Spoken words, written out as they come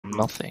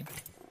nothing.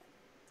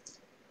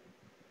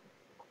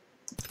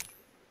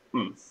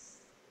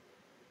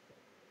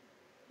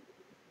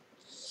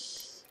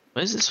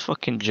 Where's this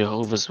fucking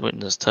Jehovah's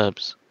Witness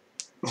tabs?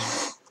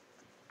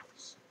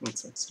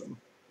 Let's text him.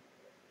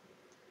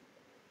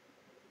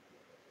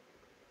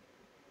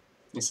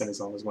 He said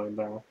he's on his way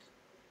back.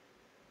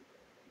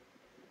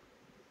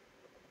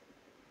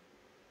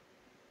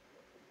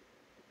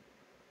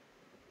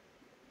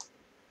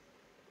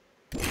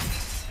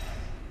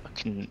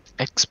 Fucking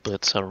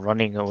experts are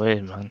running away,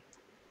 man.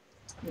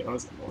 Yeah, that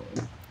was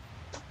annoying.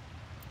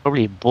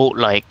 Probably bought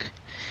like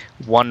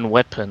one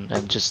weapon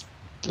and just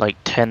like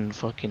 10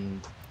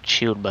 fucking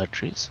shield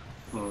batteries.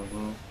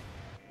 Mm-hmm.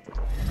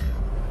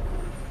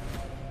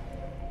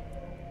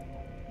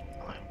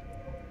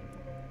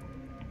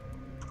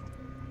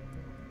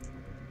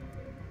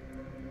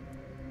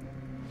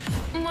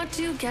 What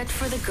do you get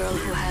for the girl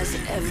who has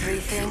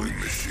everything?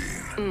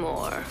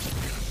 More.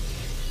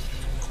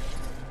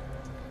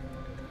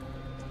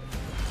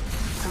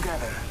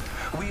 Together,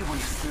 we will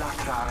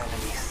slaughter our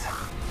enemies.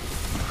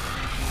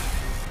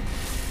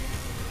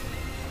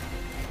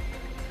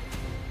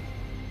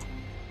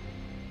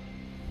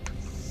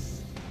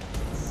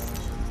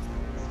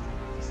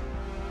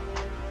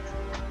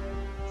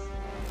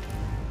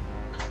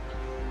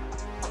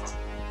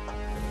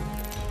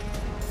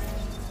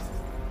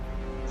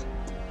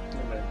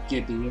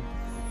 Gibby.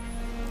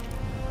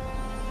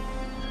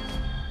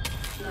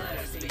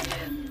 Let's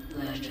begin,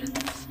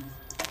 legends.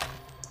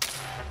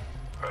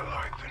 I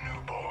like the new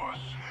boss.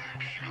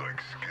 She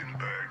likes skin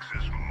bags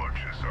as much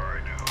as I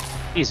do.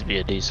 He's be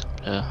a decent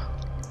player. I'm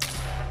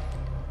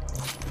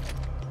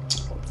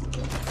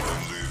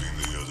leaving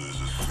the others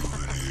a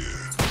souvenir.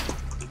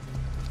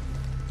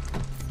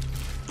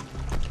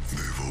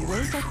 They've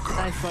already forgotten.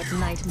 I've fought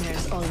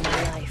nightmares all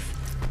my life.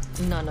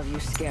 None of you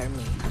scare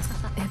me.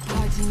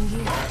 Pardon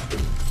you.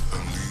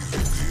 I'm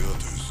leaving the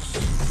others a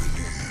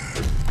souvenir.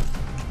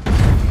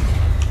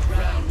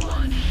 Round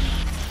one.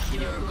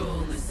 Your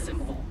goal is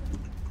simple.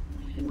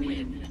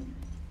 Win.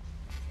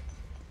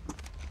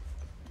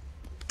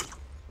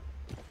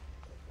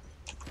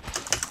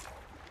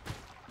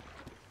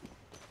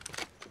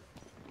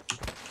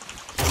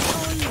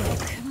 Oh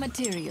look,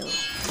 material.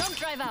 Don't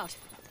drive out.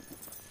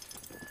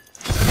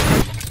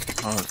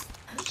 Oh,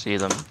 see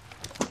them. I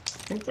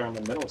think they're in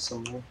the middle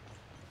somewhere.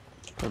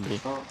 Probably.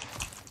 Oh.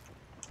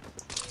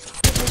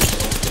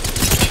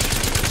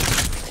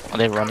 Are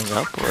they running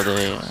up or are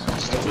they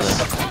still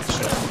there?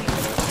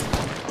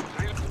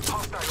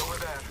 Hostile over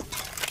there.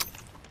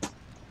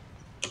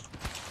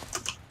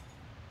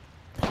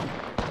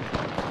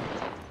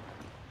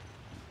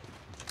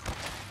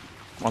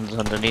 One's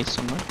underneath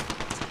somewhere.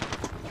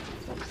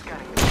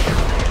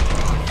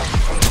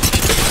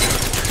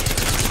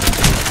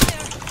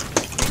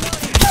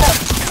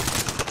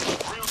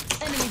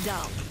 Enemy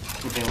down.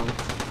 Keep going.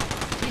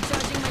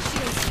 Recharging my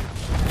shields.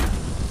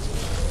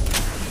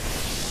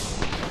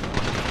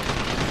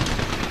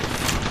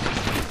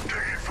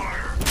 Taking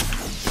fire.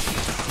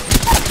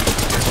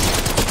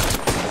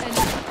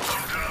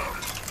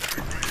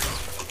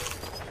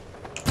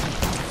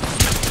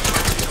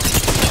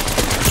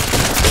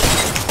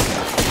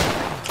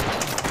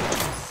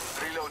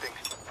 Reloading.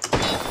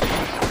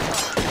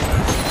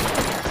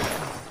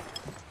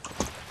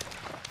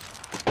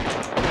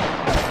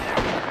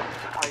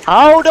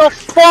 How the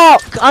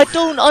fuck? I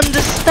don't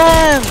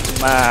understand,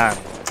 man.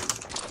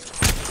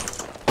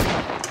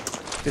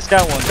 This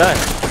guy won't die.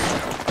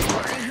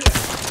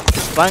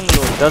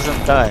 Bangalore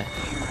doesn't die.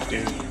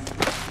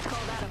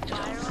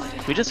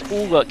 We just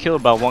all got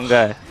killed by one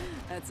guy.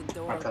 That's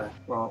adorable. Okay,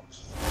 well,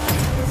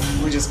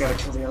 we just gotta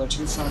kill the other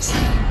two fast.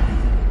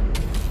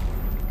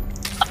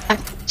 I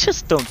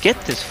just don't get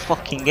this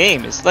fucking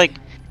game. It's like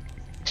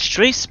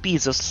stray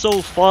speeds are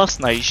so fast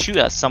now. You shoot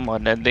at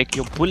someone and like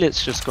your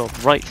bullets just go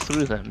right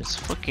through them. It's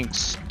fucking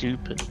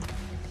stupid.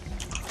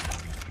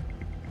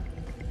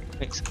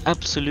 Makes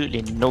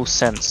absolutely no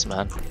sense,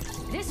 man.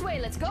 This way,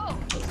 let's go.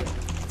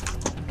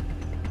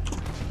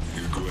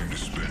 You're going to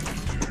spend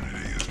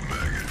eternity as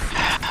maggot.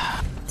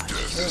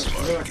 Death is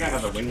Is there like I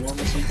have a wingman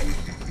or something?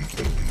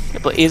 Yeah,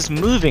 but it's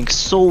moving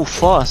so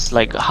fast.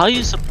 Like, how are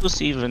you supposed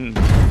to even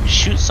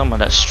shoot someone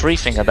that's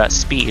strafing at that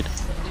speed?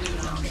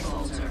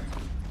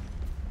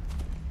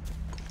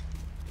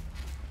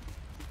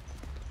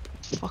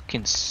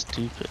 Fucking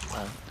stupid,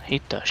 man. I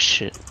hate that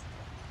shit.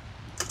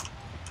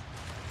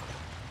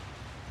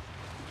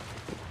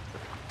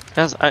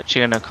 Guys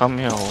actually gonna come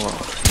here or what?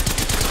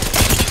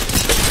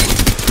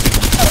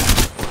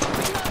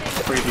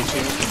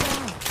 3v2.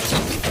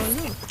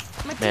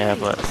 Yeah,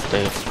 but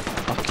they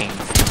fucking...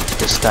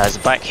 This guy's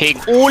back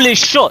hitting all his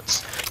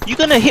shots! You're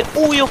gonna hit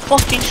all your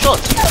fucking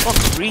shots, you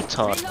fucking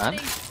retard, man.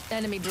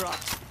 Enemy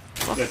dropped.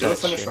 Fuck Yeah, do a that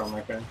finish shit. run,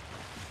 okay.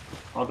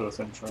 I'll do a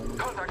finish run.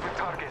 Contact with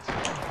target.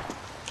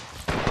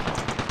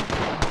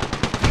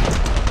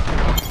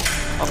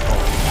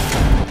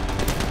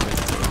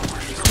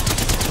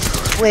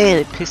 Swear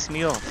it pissed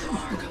me off.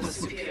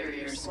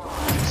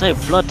 It's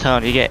like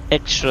Bloodhound, you get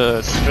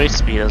extra stray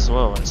speed as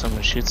well when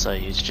someone shoots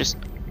at you. It's just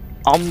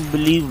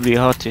unbelievably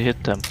hard to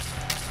hit them.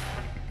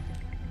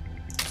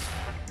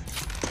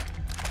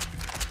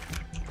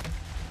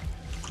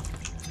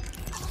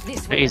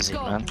 This way, let's Crazy,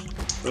 go. man.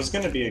 There's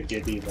gonna be a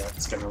Gibby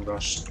that's gonna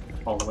rush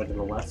all the way to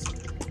the left.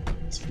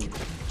 So you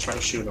can try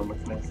to shoot him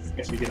with me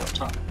if you get up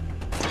top.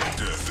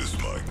 Death is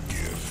my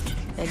gift.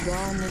 A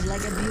gun is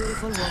like a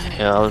beautiful woman.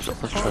 Yeah, I'll try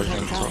For to her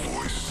hit type, him.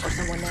 or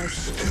someone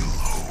else.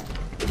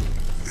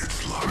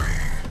 It's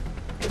lying.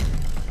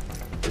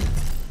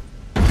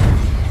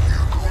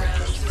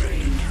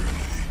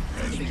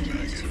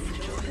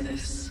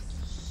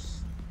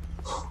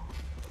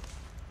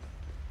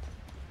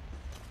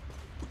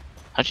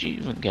 How'd you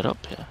even get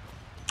up here?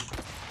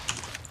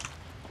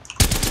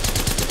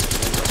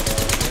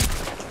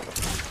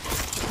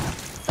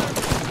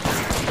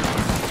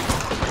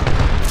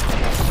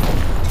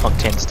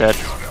 Octane's dead.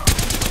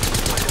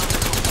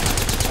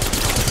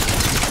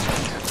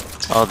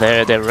 Oh,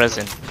 they're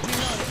resin.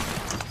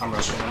 I'm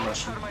rushing.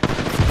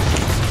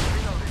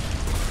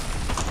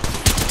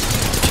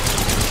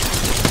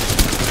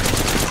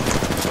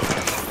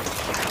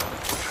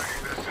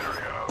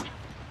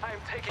 I am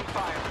taking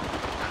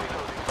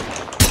fire.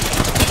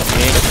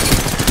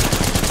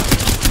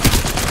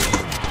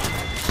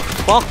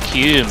 Fuck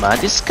you, man.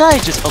 This guy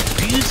just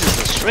abuses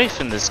the strafe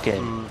in this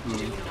game.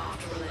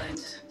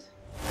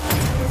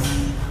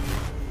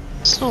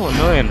 So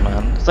annoying,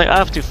 man. It's like I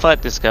have to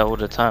fight this guy all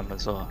the time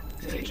as well.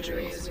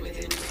 Victory is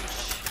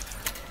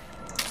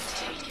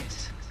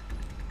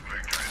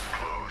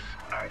close.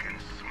 I can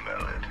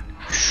smell it.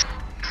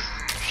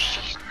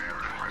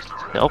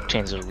 The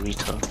Octane's a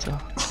retard. I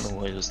don't know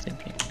what he was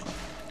thinking.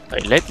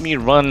 Like, let me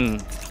run,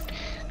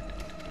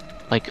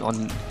 like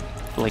on,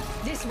 like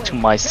This way. to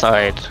my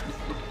side.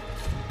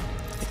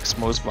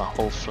 Expose my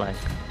whole flank.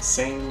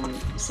 Same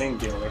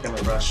deal. They're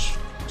gonna rush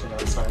to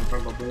that side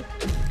probably.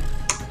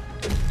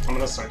 I'm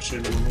gonna start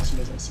shooting them as soon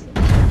as I see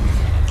them.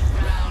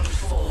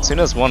 As soon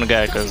as one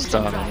guy goes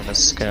down, I'm gonna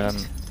scan.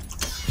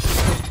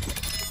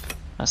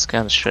 I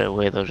scan straight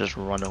away, they'll just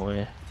run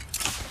away.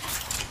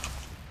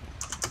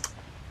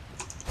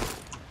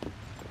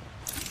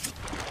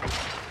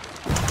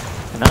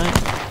 Can I?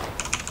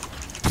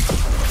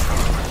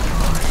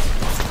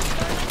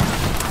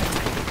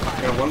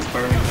 Yeah, one's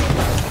burning.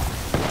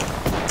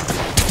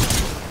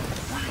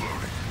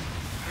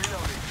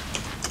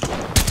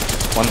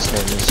 One's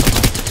near me.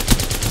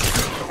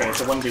 Okay,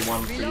 it's a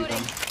 1v1 for you then.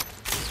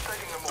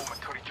 Taking a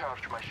moment to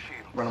recharge my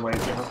shield. Run away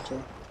if you have to.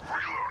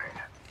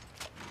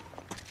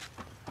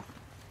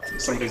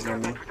 Somebody's near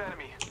me. Contact with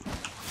enemy.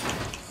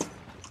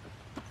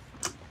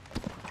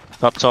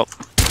 Up top.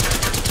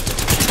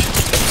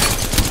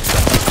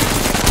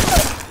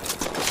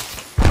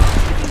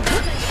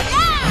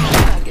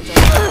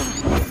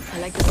 I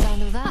like the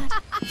sound of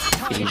that.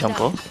 Did you jump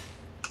off?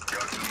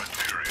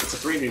 It's a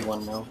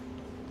 3v1 now.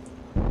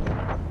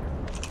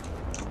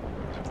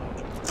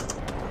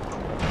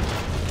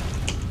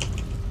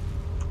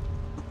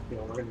 Yeah,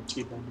 we're gonna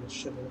teabag this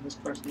shit out of this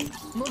person.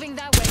 Moving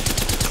that way.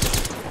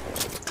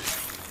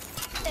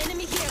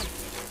 Enemy here.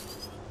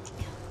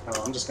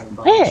 Oh, I'm just gonna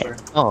bomb Where? sure.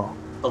 Oh.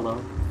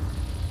 Below.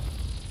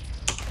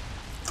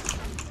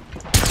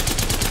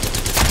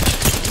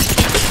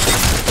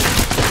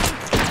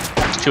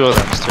 There's two of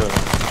them, there's two of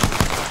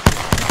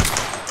them.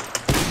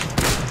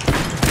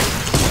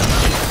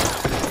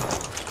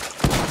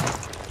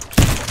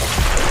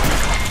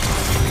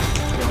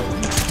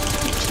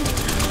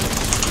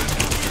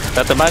 Is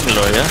that the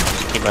Bangalore, yeah?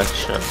 Keep back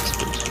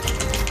shots.